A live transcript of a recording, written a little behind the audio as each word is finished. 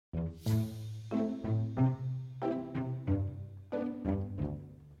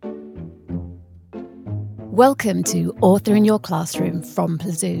Welcome to Author in Your Classroom from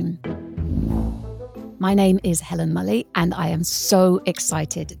Plazoom. My name is Helen Mulley, and I am so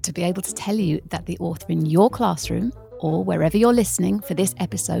excited to be able to tell you that the author in your classroom, or wherever you're listening for this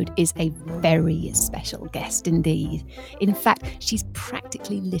episode, is a very special guest indeed. In fact, she's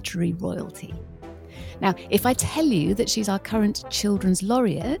practically literary royalty. Now, if I tell you that she's our current Children's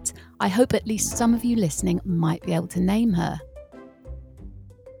Laureate, I hope at least some of you listening might be able to name her.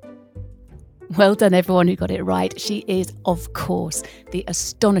 Well done, everyone who got it right. She is, of course, the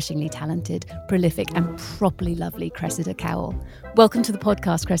astonishingly talented, prolific and properly lovely Cressida Cowell. Welcome to the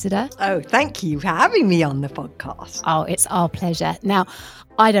podcast, Cressida. Oh, thank you for having me on the podcast. Oh, it's our pleasure. Now,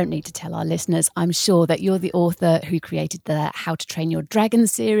 I don't need to tell our listeners, I'm sure, that you're the author who created the How to Train Your Dragon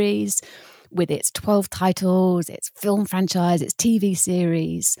series, with its 12 titles, its film franchise, its TV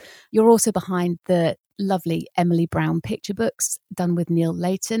series. You're also behind the lovely Emily Brown picture books done with Neil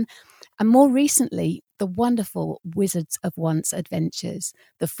Layton. And more recently, the wonderful Wizards of Once adventures,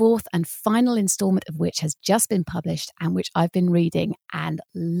 the fourth and final instalment of which has just been published and which I've been reading and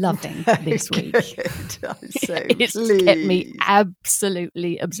loving this week. I'm so It's pleased. kept me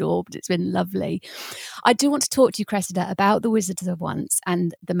absolutely absorbed. It's been lovely. I do want to talk to you, Cressida, about the Wizards of Once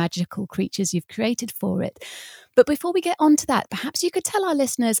and the magical creatures you've created for it. But before we get on to that, perhaps you could tell our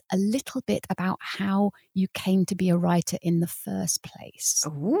listeners a little bit about how you came to be a writer in the first place.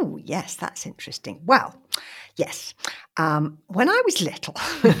 Oh, yes, that's interesting. Well, yes. When I was little...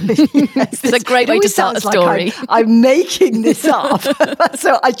 yes, It's a great way to start a story. Like I'm making this up.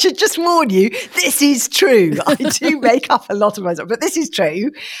 So I should just warn you, this is true. I do make up a lot of myself, but this is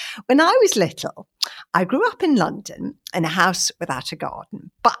true. When I was little, I grew up in London in a house without a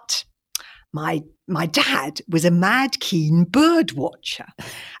garden, but... My dad was a mad keen bird watcher.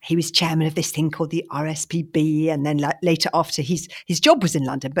 He was chairman of this thing called the RSPB, and then later after his job was in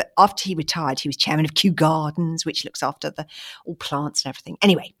London, but after he retired, he was chairman of Kew Gardens, which looks after all plants and everything.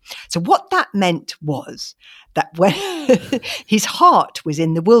 Anyway, so what that meant was that when his heart was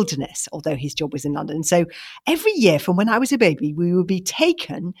in the wilderness, although his job was in London. So every year from when I was a baby, we would be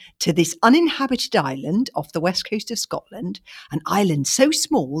taken to this uninhabited island off the west coast of Scotland, an island so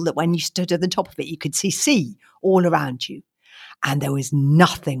small that when you stood at the top of it, you could see sea all around you. And there was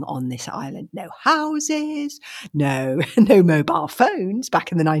nothing on this island, no houses, no mobile phones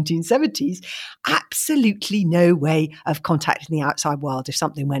back in the 1970s, absolutely no way of contacting the outside world if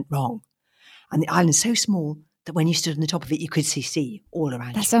something went wrong. And the island's so small that when you stood on the top of it, you could see sea all around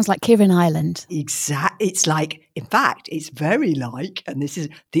you. That sounds like Kieran Island. Exactly. It's like, in fact, it's very like, and this is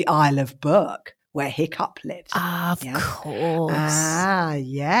the Isle of Burke, where Hiccup lives. Of course.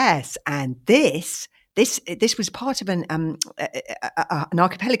 Yes. And this was part of an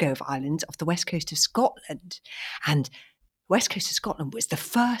archipelago of islands off the west coast of Scotland. And west coast of Scotland was the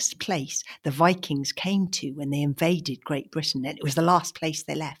first place the Vikings came to when they invaded Great Britain. And it was the last place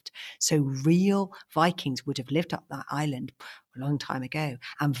they left. So real Vikings would have lived up that island a long time ago.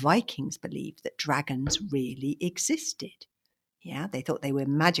 And Vikings believed that dragons really existed. Yeah, they thought they were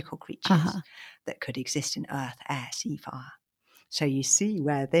magical creatures that could exist in earth, air, sea, fire. So you see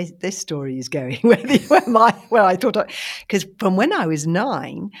where this story is going, where I thought, because from when I was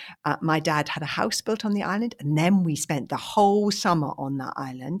 9, my dad had a house built on the island, and then we spent the whole summer on that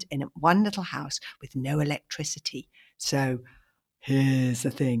island in one little house with no electricity. So here's the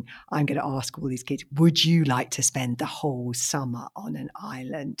thing. I'm going to ask all these kids, would you like to spend the whole summer on an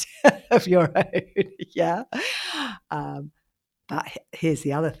island of your own? Yeah. But here's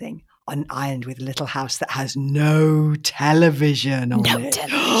the other thing. An island with a little house that has no television on it. No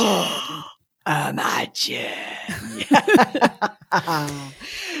television. Imagine.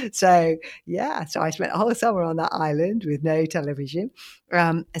 So I spent a whole summer on that island with no television.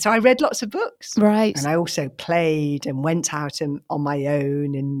 And so I read lots of books. Right. And I also played and went out on my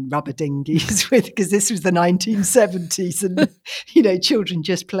own in rubber dinghies because this was the 1970s and, children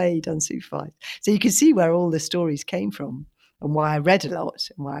just played unsupervised. So you can see where all the stories came from. And why I read a lot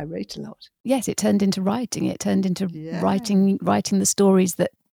and why I wrote a lot. Yes, it turned into writing. It turned into writing the stories that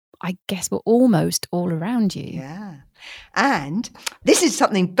I guess were almost all around you. Yeah. And this is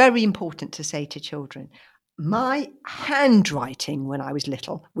something very important to say to children. My handwriting when I was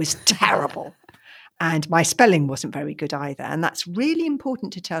little was terrible. And my spelling wasn't very good either. And that's really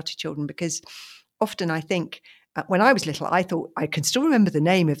important to tell to children because often I think when I was little, I thought I can still remember the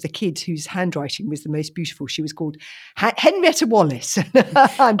name of the kid whose handwriting was the most beautiful. She was called Henrietta Wallace.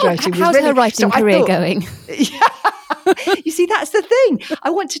 Handwriting how's her writing career going? You see, that's the thing. I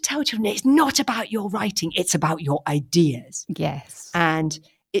want to tell children it's not about your writing, it's about your ideas. Yes. And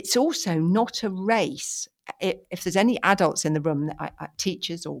it's also not a race. If there's any adults in the room,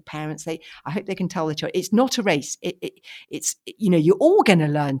 teachers or parents, I hope they can tell the children, it's not a race. It's you're all going to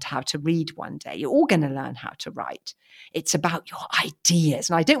learn how to read one day. You're all going to learn how to write. It's about your ideas.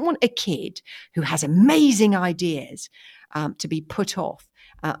 And I don't want a kid who has amazing ideas to be put off,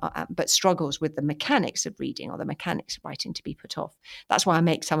 but struggles with the mechanics of reading or the mechanics of writing to be put off. That's why I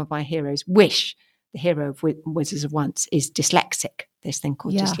make some of my heroes wish the hero of Wizards of Once is dyslexic, this thing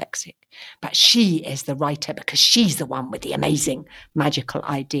called dyslexic. But she is the writer because she's the one with the amazing magical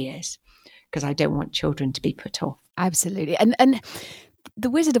ideas, because I don't want children to be put off. Absolutely. And The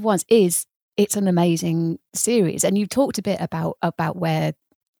Wizard of Once it's an amazing series. And you talked a bit about where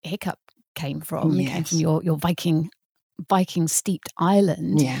Hiccup came from. Yes. It came from your Viking steeped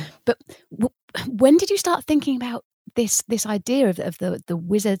island. Yeah. But when did you start thinking about this idea of the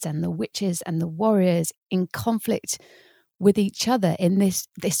wizards and the witches and the warriors in conflict with each other in this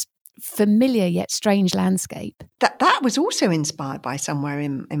familiar yet strange landscape? That was also inspired by somewhere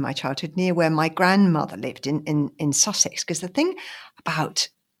in my childhood near where my grandmother lived in Sussex. Because the thing about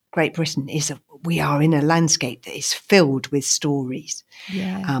Great Britain is that we are in a landscape that is filled with stories.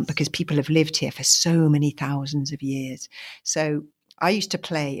 Yes. Because people have lived here for so many thousands of years. So I used to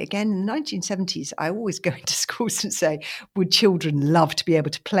play, again, in the 1970s, I always go into schools and say, would children love to be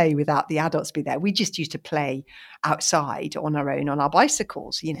able to play without the adults be there? We just used to play outside on our own, on our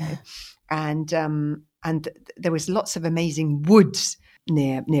bicycles, and there was lots of amazing woods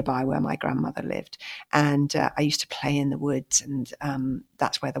nearby where my grandmother lived. And I used to play in the woods, and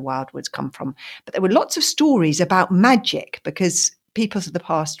that's where the wild woods come from. But there were lots of stories about magic, because peoples of the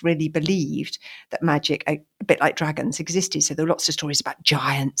past really believed that magic, a bit like dragons, existed. So there were lots of stories about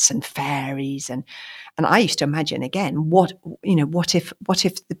giants and fairies, and I used to imagine again, what if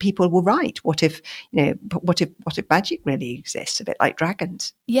the people were right? What if magic really exists, a bit like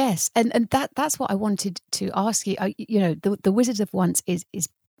dragons? Yes, and that's what I wanted to ask you. The Wizards of Once is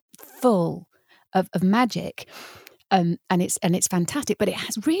full of magic. And it's fantastic, but it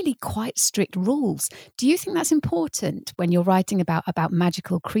has really quite strict rules. Do you think that's important when you're writing about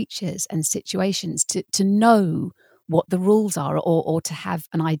magical creatures and situations to know what the rules are, or to have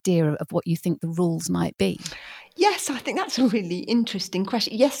an idea of what you think the rules might be? Yes, I think that's a really interesting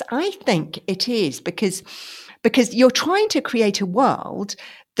question. Yes, I think it is, because you're trying to create a world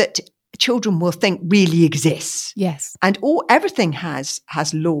that children will think really exists. Yes. And everything has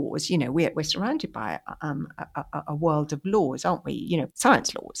laws. We're surrounded by a world of laws, aren't we?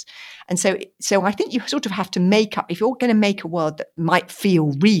 Science laws. And so I think you sort of have to make up, if you're going to make a world that might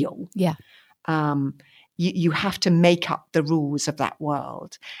feel real. Yeah. You have to make up the rules of that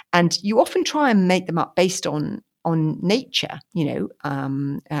world. And you often try and make them up based on nature,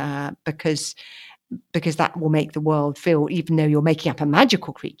 because that will make the world feel, even though you're making up a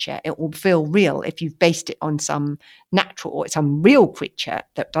magical creature, it will feel real if you've based it on some natural or some real creature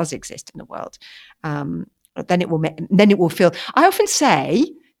that does exist in the world. Then it will feel. I often say,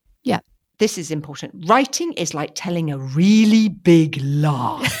 this is important. Writing is like telling a really big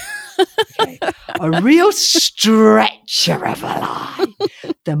lie. Okay. A real stretcher of a lie.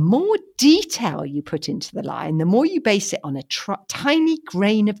 The more detail you put into the lie, and the more you base it on a tiny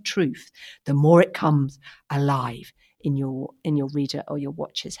grain of truth, the more it comes alive in your reader or your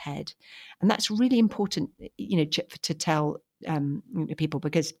watcher's head. And that's really important, to tell people,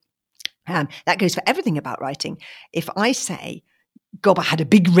 because that goes for everything about writing. If I say, Gobba had a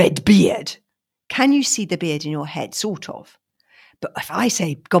big red beard, can you see the beard in your head? Sort of. But if I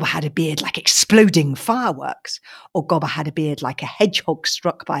say Gobba had a beard like exploding fireworks, or Gobba had a beard like a hedgehog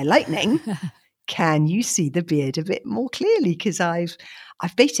struck by lightning, can you see the beard a bit more clearly? Because I've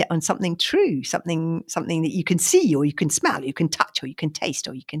based it on something true, something that you can see, or you can smell, or you can touch, or you can taste,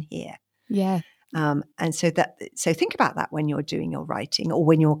 or you can hear. Yeah. And so think about that when you're doing your writing, or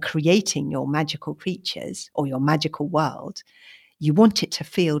when you're creating your magical creatures or your magical world. You want it to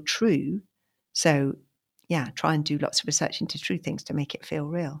feel true. So try and do lots of research into true things to make it feel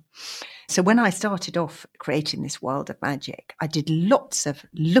real. So when I started off creating this world of magic, I did lots of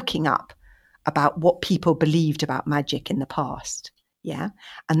looking up about what people believed about magic in the past. Yeah.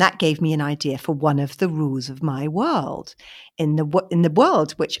 And that gave me an idea for one of the rules of my world in the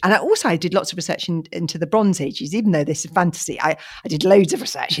world, I did lots of research into the Bronze Ages, even though this is fantasy. I did loads of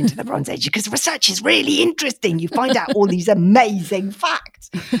research into the Bronze Age, because research is really interesting. You find out all these amazing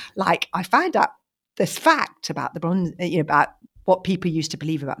facts. Like I found out this fact about the Bronze, about what people used to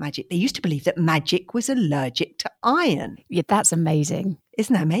believe about magic. They used to believe that magic was allergic to iron. Yeah, that's amazing.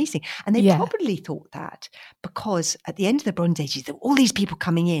 Isn't that amazing? And they probably thought that because at the end of the Bronze Ages, there were all these people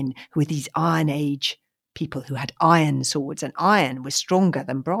coming in who were these Iron Age people who had iron swords, and iron was stronger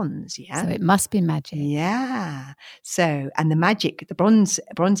than bronze. Yeah. So it must be magic. Yeah. So, and the magic, the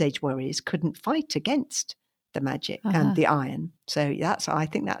Bronze Age warriors couldn't fight against the magic and the iron. So I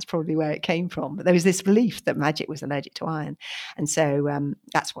think that's probably where it came from. But there was this belief that magic was allergic to iron. And so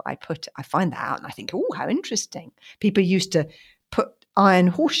that's what I find that out and I think, oh, how interesting. People used to put iron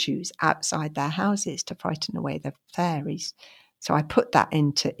horseshoes outside their houses to frighten away the fairies. So I put that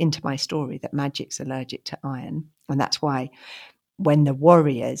into my story, that magic's allergic to iron. And that's why when the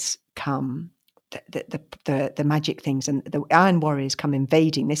warriors come, the magic things and the iron warriors come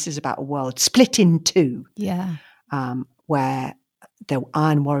invading, this is about a world split in two. Yeah. Where the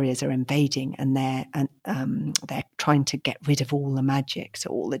iron warriors are invading and they're trying to get rid of all the magic. So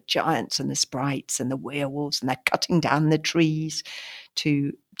all the giants and the sprites and the werewolves, and they're cutting down the trees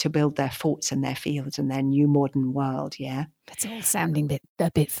to build their forts and their fields and their new modern world. Yeah. It's all sounding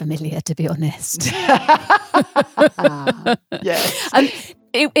a bit familiar, to be honest. Yes.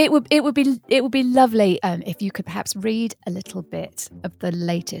 It would be lovely if you could perhaps read a little bit of the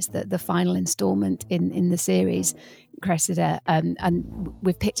latest, the final instalment in the series, Cressida, and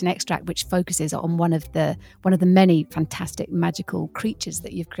we've picked an extract which focuses on one of the many fantastic magical creatures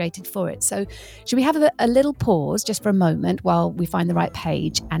that you've created for it. So, should we have a little pause just for a moment while we find the right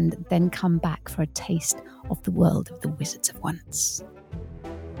page, and then come back for a taste of the world of the Wizards of Once?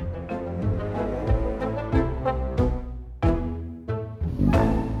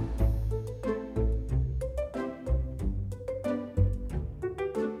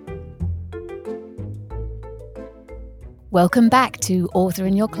 Welcome back to Author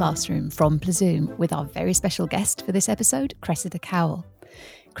in Your Classroom from Plazoom with our very special guest for this episode, Cressida Cowell.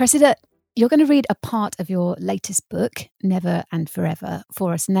 Cressida, you're going to read a part of your latest book, Never and Forever,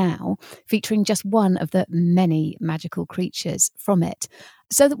 for us now, featuring just one of the many magical creatures from it.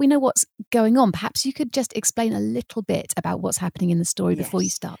 So that we know what's going on, perhaps you could just explain a little bit about what's happening in the story before you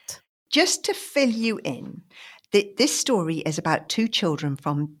start. Just to fill you in, this story is about two children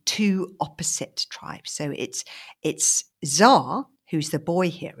from two opposite tribes. So it's Tsar, who's the boy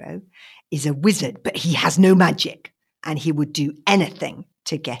hero, is a wizard, but he has no magic and he would do anything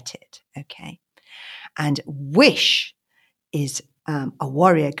to get it. Okay. And Wish is a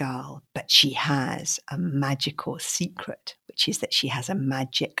warrior girl, but she has a magical secret, which is that she has a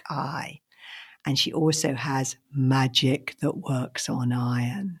magic eye. And she also has magic that works on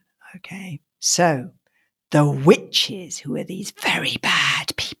iron. Okay. So the witches, who are these very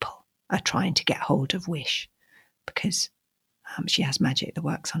bad people, are trying to get hold of Wish because she has magic that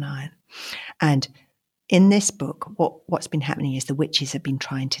works on iron. And in this book, what's been happening is the witches have been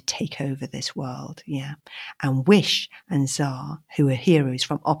trying to take over this world, yeah. And Wish and Tsar, who are heroes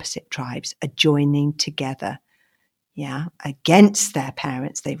from opposite tribes, are joining together, yeah, against their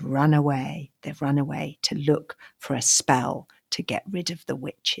parents. They've run away. They've run away to look for a spell to get rid of the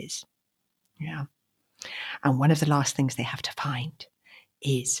witches, yeah. And one of the last things they have to find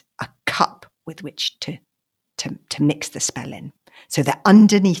is a cup with which to mix the spell in. So they're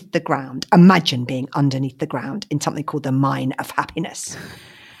underneath the ground. Imagine being underneath the ground in something called the Mine of Happiness.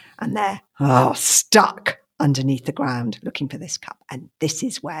 And they're stuck underneath the ground looking for this cup. And this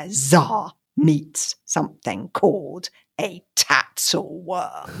is where Tsar meets something called a Tatzel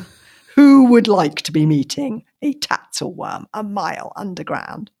worm. Who would like to be meeting a Tatzel worm a mile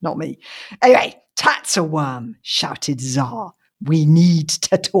underground? Not me. Anyway, Tatzel worm, shouted Tsar. We need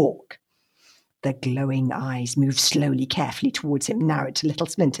to talk. The glowing eyes moved slowly, carefully towards him, narrowed to little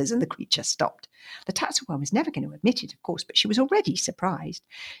splinters, and the creature stopped. The Tatzelworm was never going to admit it, of course, but she was already surprised.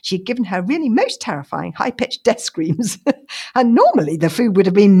 She had given her really most terrifying high-pitched death screams, and normally the food would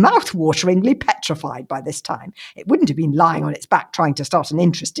have been mouth-wateringly petrified by this time. It wouldn't have been lying on its back trying to start an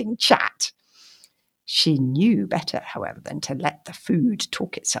interesting chat. She knew better, however, than to let the food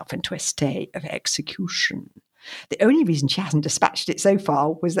talk itself into a state of execution. The only reason she hasn't dispatched it so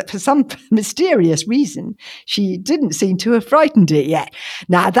far was that for some mysterious reason, she didn't seem to have frightened it yet.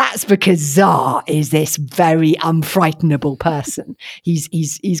 Now, that's because Tsar is this very unfrightenable person.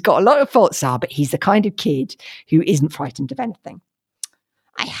 He's got a lot of faults, Tsar, but he's the kind of kid who isn't frightened of anything.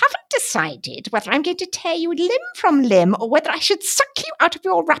 I haven't decided whether I'm going to tear you limb from limb or whether I should suck you out of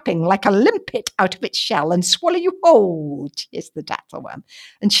your wrapping like a limpet out of its shell and swallow you whole, hissed the Tatzelworm.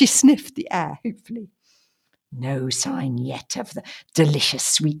 And she sniffed the air, hopefully. No sign yet of the delicious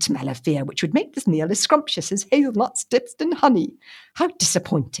sweet smell of fear, which would make this meal as scrumptious as hazelnuts dipped in honey. How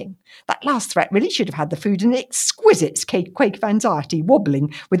disappointing. That last threat really should have had the food in an exquisite quake of anxiety,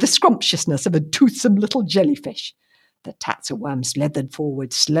 wobbling with the scrumptiousness of a toothsome little jellyfish. The Tatzelworm slithered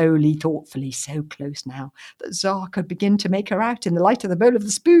forward slowly, thoughtfully, so close now that Tsar could begin to make her out in the light of the bowl of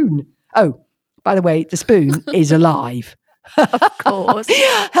the spoon. Oh, By the way, the spoon is alive. Of course.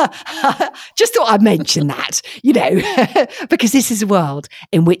 Just thought I'd mention that, because this is a world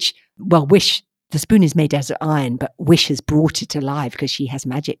in which, Wish, the spoon is made out of iron, but Wish has brought it alive because she has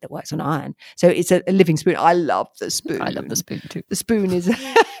magic that works on iron. So it's a living spoon. I love the spoon. I love the spoon too. The spoon is a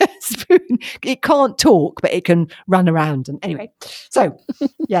spoon. It can't talk, but it can run around. And anyway, so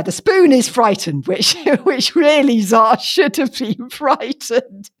yeah, the spoon is frightened, which really Zar should have been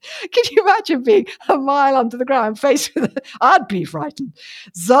frightened. Can you imagine being a mile under the ground faced with I'd be frightened.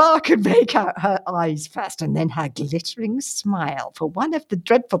 Zar could make out her eyes first and then her glittering smile. For one of the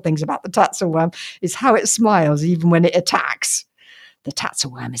dreadful things about the Tatzelworm is how it smiles even when it attacks. The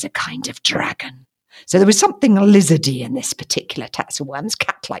Tatzelworm is a kind of dragon. So there was something lizardy in this particular Tatzelworm's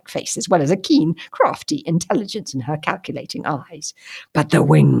cat-like face, as well as a keen, crafty intelligence in her calculating eyes. But the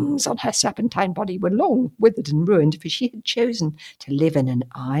wings on her serpentine body were long, withered and ruined, for she had chosen to live in an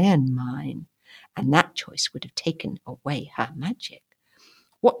iron mine, and that choice would have taken away her magic.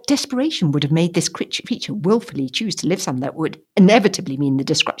 What desperation would have made this creature willfully choose to live somewhere that would inevitably mean the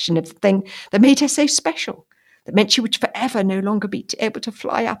destruction of the thing that made her so special, that meant she would forever no longer be able to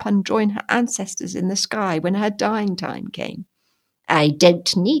fly up and join her ancestors in the sky when her dying time came. I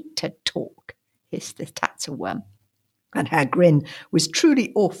don't need to talk, hissed the Tatzelworm, and her grin was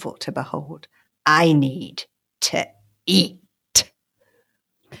truly awful to behold. I need to eat.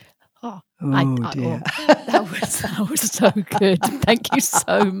 Dear. That was so good. Thank you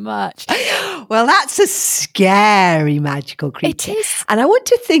so much. Well, that's a scary magical creature. It is. And I want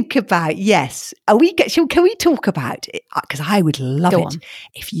to think about, can we talk about it? Because I would love Go it on.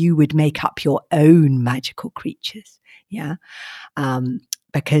 if you would make up your own magical creatures. Yeah.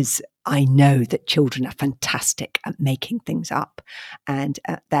 Because I know that children are fantastic at making things up, and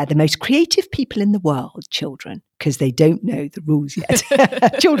they're the most creative people in the world, children, because they don't know the rules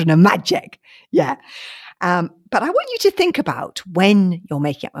yet. Children are magic. Yeah. But I want you to think about, when you're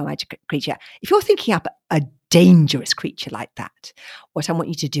making up a magic creature, if you're thinking up a dangerous creature like that, what I want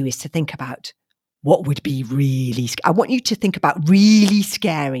you to do is to think about what would be I want you to think about really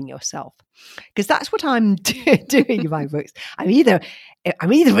scaring yourself, because that's what I'm doing in my books. I'm either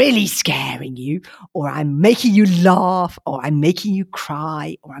really scaring you, or I'm making you laugh, or I'm making you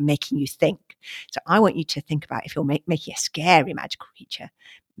cry, or I'm making you think. So I want you to think about, if you're making a scary magical creature,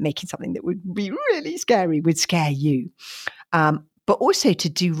 making something that would be really scary would scare you. But also to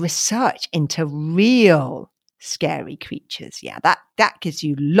do research into real scary creatures. Yeah, that gives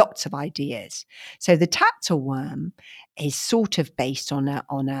you lots of ideas. So the Tatzelworm is sort of based on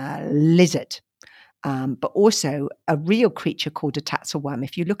a lizard, but also a real creature called a Tatzelworm.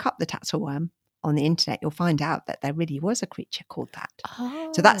 If you look up the Tatzelworm on the internet, you'll find out that there really was a creature called that.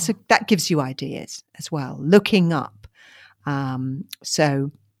 Oh. So that gives you ideas as well, looking up.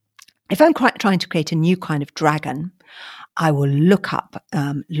 So if I'm trying to create a new kind of dragon, I will look up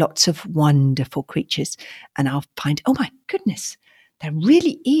lots of wonderful creatures, and I'll find, oh my goodness, there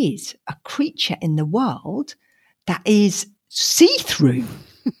really is a creature in the world that is see-through.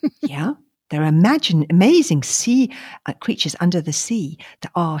 Yeah. There are amazing sea creatures under the sea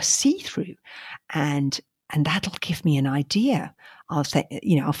that are see-through, and that'll give me an idea. I'll say,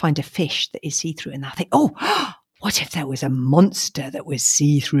 I'll find a fish that is see-through, and I'll think, what if there was a monster that was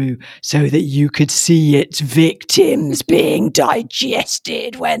see-through so that you could see its victims being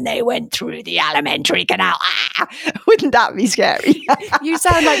digested when they went through the alimentary canal? Wouldn't that be scary? You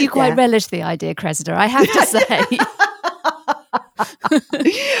sound like you quite relish the idea, Cressida, I have to say.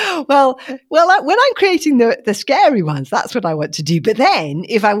 Well, when I'm creating the scary ones, that's what I want to do. But then,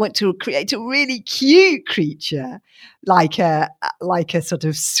 if I want to create a really cute creature, like a sort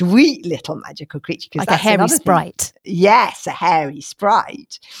of sweet little magical creature, like a hairy sprite. Yes, a hairy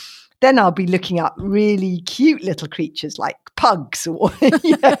sprite. Then I'll be looking up really cute little creatures like pugs, or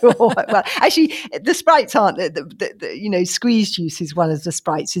actually, the sprites aren't. Squeeze Juice is one of the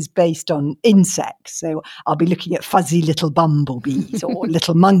sprites is based on insects, so I'll be looking at fuzzy little bumblebees or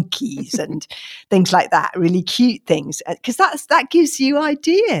little monkeys and things like that. Really cute things, because that gives you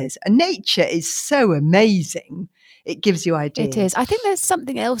ideas. And nature is so amazing. It gives you ideas. It is. I think there's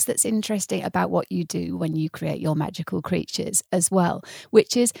something else that's interesting about what you do when you create your magical creatures as well,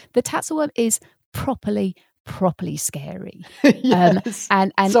 which is the Tatzelworm is properly scary. Yes.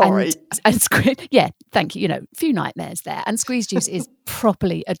 Sorry. Yeah, thank you. A few nightmares there. And Squeeze Juice is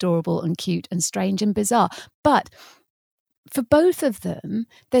properly adorable and cute and strange and bizarre. But for both of them,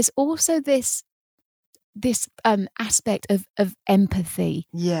 there's also this aspect of empathy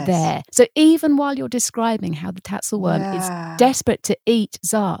there. So even while you're describing how the Tatzelworm is desperate to eat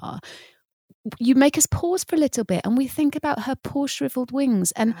Zar, you make us pause for a little bit and we think about her poor shriveled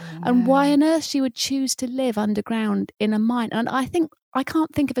wings and why on earth she would choose to live underground in a mine. And I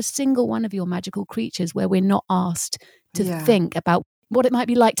can't think of a single one of your magical creatures where we're not asked to think about what it might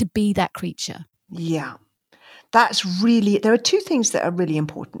be like to be that creature. Yeah. There are two things that are really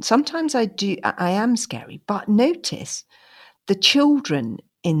important. Sometimes I am scary, but notice the children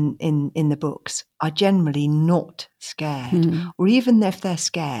in the books are generally not scared. Or even if they're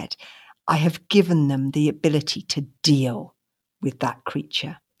scared, I have given them the ability to deal with that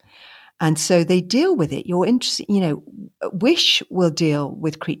creature. And so they deal with it. You're interested, Wish will deal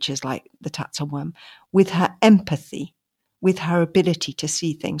with creatures like the Tatzelworm with her empathy, with her ability to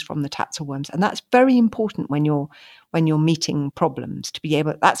see things from the Tatzelworms. And that's very important when you're meeting problems, to be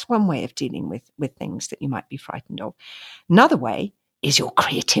able, that's one way of dealing with things that you might be frightened of. Another way is your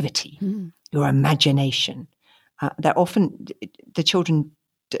creativity, your imagination. They're often, the children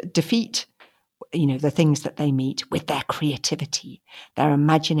defeat the things that they meet with their creativity, their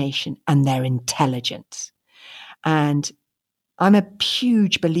imagination, and their intelligence. And I'm a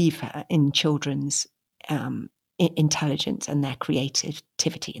huge believer in children's intelligence and their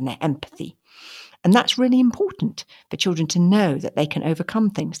creativity and their empathy. And that's really important for children to know that they can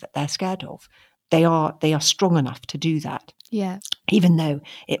overcome things that they're scared of. They are strong enough to do that. Yeah. Even though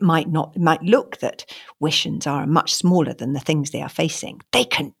it might look that Wishens are much smaller than the things they are facing, they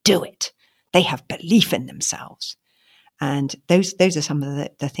can do it. They have belief in themselves. And those are some of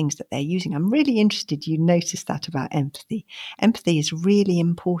the things that they're using. I'm really interested you noticed that about empathy. Empathy is really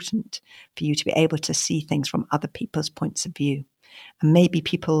important for you to be able to see things from other people's points of view. And maybe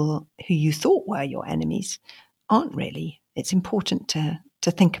people who you thought were your enemies aren't really. It's important to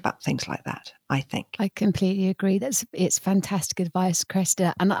think about things like that, I think. I completely agree. It's fantastic advice,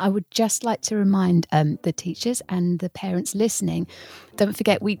 Cressida. And I would just like to remind the teachers and the parents listening, don't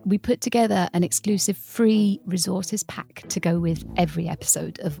forget, we put together an exclusive free resources pack to go with every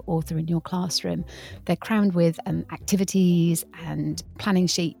episode of Author in Your Classroom. They're crammed with activities and planning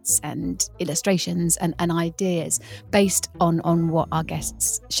sheets and illustrations and ideas based on what our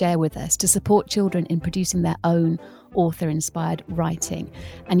guests share with us to support children in producing their own author-inspired writing.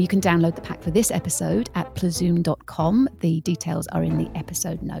 And you can download the pack for this episode at plazoom.com. The details are in the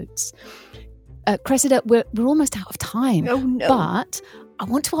episode notes. Cressida, we're almost out of time. Oh, no. But I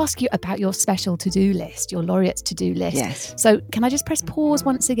want to ask you about your special to-do list, your laureate's to-do list. Yes. So can I just press pause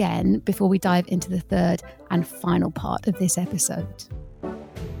once again before we dive into the third and final part of this episode?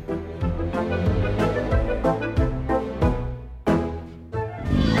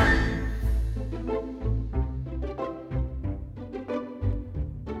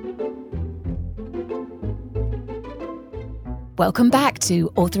 Welcome back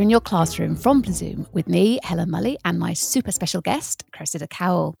to Author in Your Classroom from Plazoom with me, Helen Mulley, and my super special guest, Cressida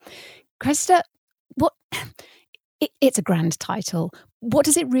Cowell. Cressida, it's a grand title. What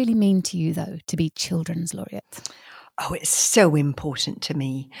does it really mean to you, though, to be Children's Laureate? Oh, it's so important to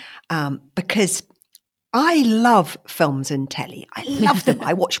me because I love films and telly. I love them.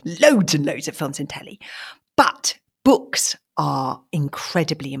 I watch loads and loads of films and telly. But books are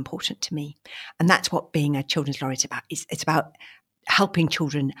incredibly important to me. And that's what being a Children's Laureate is about. It's about helping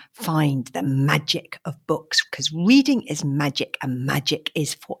children find the magic of books, because reading is magic and magic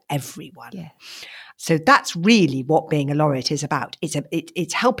is for everyone. Yeah. So that's really what being a laureate is about.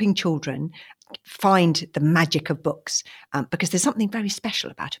 It's helping children find the magic of books, because there's something very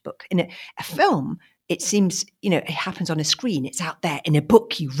special about a book. In a film, it seems, it happens on a screen. It's out there. In a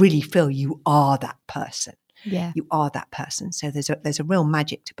book, you really feel you are that person. Yeah. You are that person. So there's a real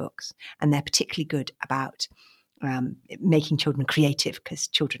magic to books, and they're particularly good about making children creative, because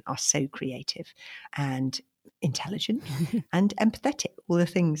children are so creative and intelligent and empathetic, all the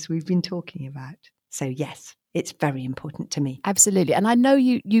things we've been talking about. So yes, it's very important to me. Absolutely. And I know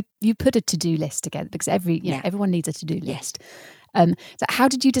you put a to-do list together, because everyone needs a to-do list. So how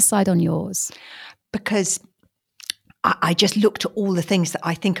did you decide on yours? Because I just looked at all the things that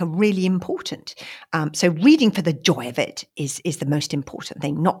I think are really important. So reading for the joy of it is the most important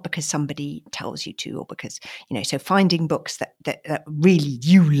thing, not because somebody tells you to, or because, so finding books that really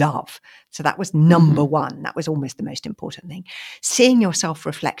you love. So that was number one. That was almost the most important thing. Seeing yourself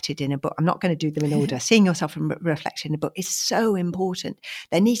reflected in a book. I'm not going to do them in order. Seeing yourself reflected in a book is so important.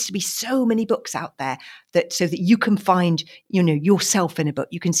 There needs to be so many books out there so that you can find, yourself in a book.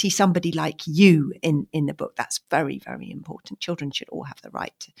 You can see somebody like you in the book. That's very, very important. Children should all have the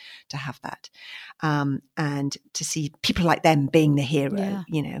right to have that. And to see people like them being the hero,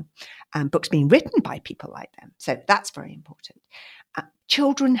 and books being written by people like them. So that's very important.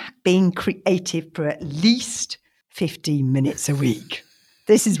 Children being creative for at least 15 minutes a week.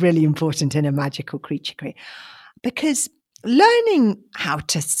 This is really important in a magical creature career, because learning how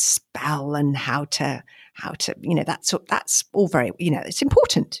to spell and how to that's all very, it's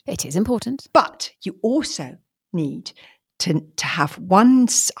important. It is important. But you also need to have one,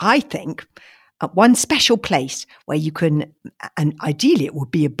 I think, one special place where you can, and ideally it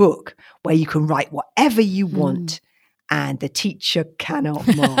would be a book where you can write whatever you want. And the teacher cannot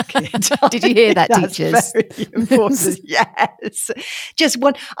mark it. Did you hear that, teachers? That's very important. Yes. Just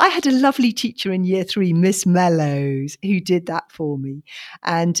one. I had a lovely teacher in year 3, Miss Mellows, who did that for me.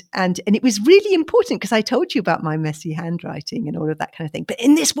 And it was really important because I told you about my messy handwriting and all of that kind of thing. But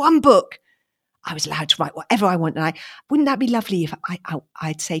in this one book, I was allowed to write whatever I want. And wouldn't that be lovely if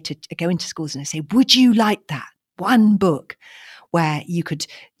I'd say to go into schools and I say, would you like that one book where you could,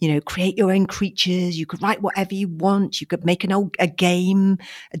 create your own creatures, you could write whatever you want, you could make a game,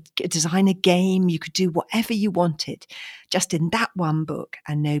 design a game, you could do whatever you wanted, just in that one book,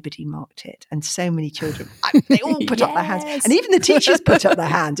 and nobody marked it. And so many children, they all put up their hands, and even the teachers put up their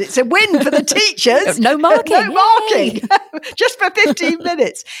hands. It's a win for the teachers. No marking. No marking. Just for 15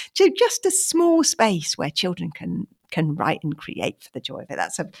 minutes. So just a small space where children can write and create for the joy of it.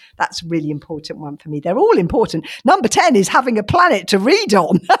 That's a really important one for me. They're all important. Number 10 is having a planet to read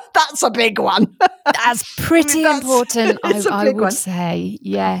on. That's a big one. That's pretty important, I would say.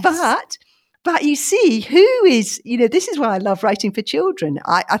 Yes. But you see, who is, this is why I love writing for children.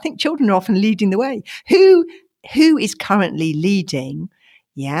 I think children are often leading the way. Who is currently leading,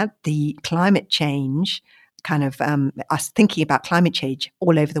 the climate change kind of, us thinking about climate change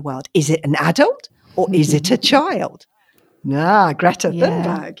all over the world? Is it an adult? Or is it a child? Greta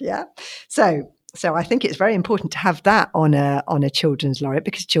Thunberg, So I think it's very important to have that on a children's laureate,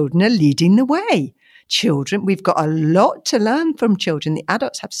 because children are leading the way. Children, we've got a lot to learn from children. The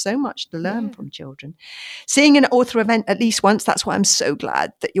adults have so much to learn from children. Seeing an author event at least once, that's why I'm so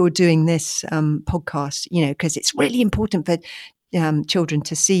glad that you're doing this podcast, because it's really important for children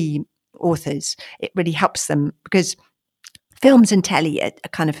to see authors. It really helps them, because films and telly are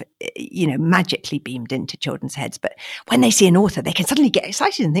kind of, magically beamed into children's heads. But when they see an author, they can suddenly get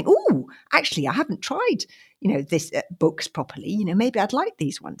excited and think, oh, actually, I haven't tried, this books properly. Maybe I'd like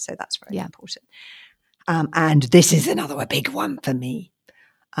these ones. So that's very important. And this is a big one for me.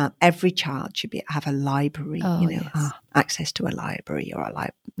 Every child should have a library, access to a library or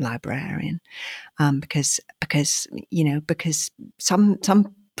a librarian, because some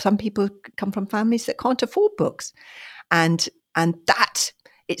people come from families that can't afford books. And that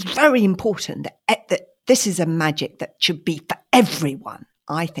it's very important that this is a magic that should be for everyone.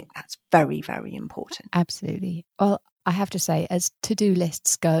 I think that's very, very important. Absolutely. Well, I have to say, as to-do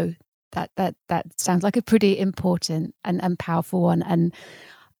lists go, that sounds like a pretty important and powerful one. And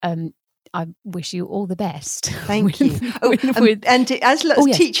I wish you all the best. Thank you.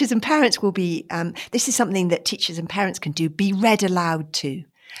 Teachers and parents will be, this is something that teachers and parents can do, be read aloud to.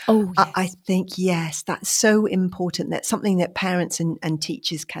 Oh, yes. I think, yes, that's so important. That's something that parents and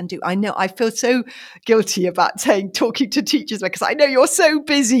teachers can do. I know I feel so guilty about talking to teachers, because I know you're so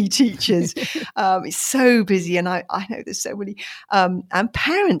busy, teachers. It's so busy. And I know there's so many, and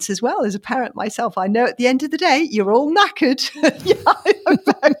parents as well. As a parent myself, I know at the end of the day, you're all knackered.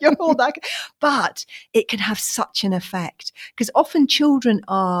 You're all knackered. But it can have such an effect, because often children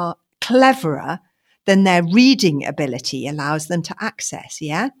are cleverer than their reading ability allows them to access.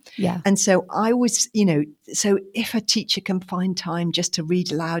 Yeah. And so I was, so if a teacher can find time just to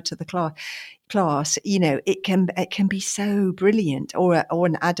read aloud to the class, it can be so brilliant, or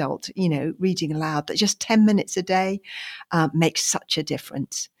an adult, reading aloud, that just 10 minutes a day makes such a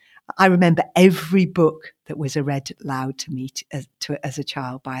difference. I remember every book that was read aloud to me as a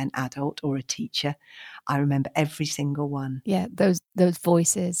child by an adult or a teacher. I remember every single one. Yeah, those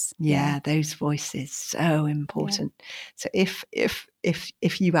voices. Yeah, those voices, so important. Yeah. So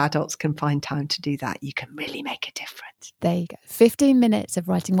if you adults can find time to do that, you can really make a difference. There you go. 15 minutes of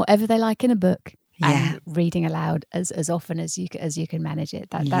writing whatever they like in a book. And reading aloud as often as you can manage it.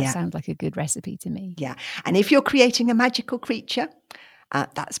 That sounds like a good recipe to me. Yeah, and if you're creating a magical creature,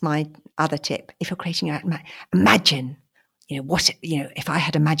 that's my other tip. If you're creating imagine, if I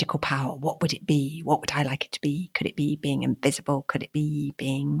had a magical power, what would it be? What would I like it to be? Could it be being invisible? Could it be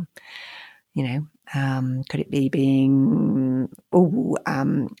being, could it be being,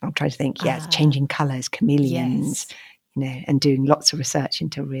 I'm trying to think. Yes, changing colours, chameleons, and doing lots of research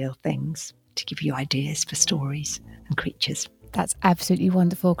into real things to give you ideas for stories and creatures. That's absolutely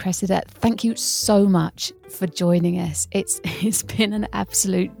wonderful, Cressida. Thank you so much for joining us. It's been an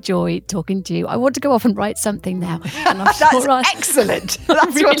absolute joy talking to you. I want to go off and write something now. And That's excellent.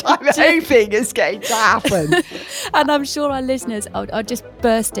 That's really what I'm hoping is going to happen. And I'm sure our listeners are just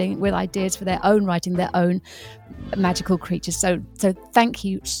bursting with ideas for their own writing, their own magical creatures. So thank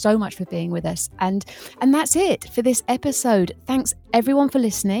you so much for being with us. And that's it for this episode. Thanks everyone for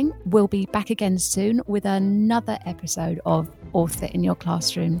listening. We'll be back again soon with another episode of Author in Your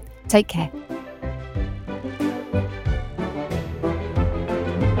Classroom. Take care.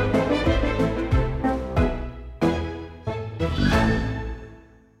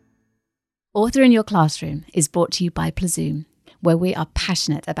 Author in Your Classroom is brought to you by Plazoom, where we are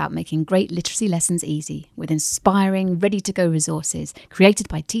passionate about making great literacy lessons easy with inspiring, ready-to-go resources created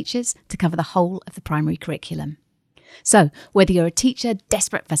by teachers to cover the whole of the primary curriculum. So, whether you're a teacher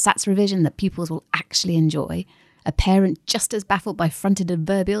desperate for SATs revision that pupils will actually enjoy, a parent just as baffled by fronted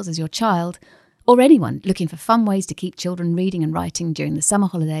adverbials as your child, or anyone looking for fun ways to keep children reading and writing during the summer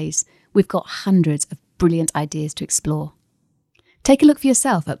holidays, we've got hundreds of brilliant ideas to explore. Take a look for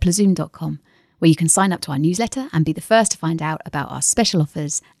yourself at plazoom.com, where you can sign up to our newsletter and be the first to find out about our special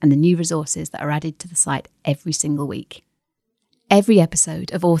offers and the new resources that are added to the site every single week. Every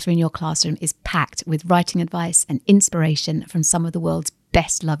episode of Author in Your Classroom is packed with writing advice and inspiration from some of the world's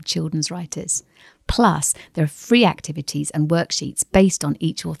best-loved children's writers. Plus, there are free activities and worksheets based on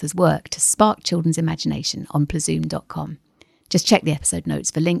each author's work to spark children's imagination on plazoom.com. Just check the episode notes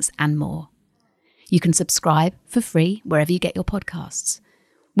for links and more. You can subscribe for free wherever you get your podcasts.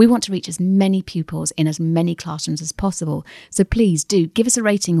 We want to reach as many pupils in as many classrooms as possible, so please do give us a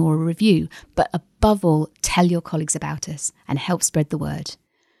rating or a review, but above all, tell your colleagues about us and help spread the word.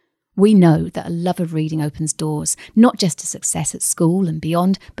 We know that a love of reading opens doors, not just to success at school and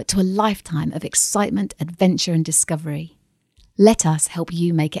beyond, but to a lifetime of excitement, adventure and discovery. Let us help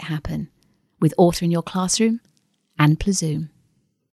you make it happen with Author in Your Classroom and Plazoom.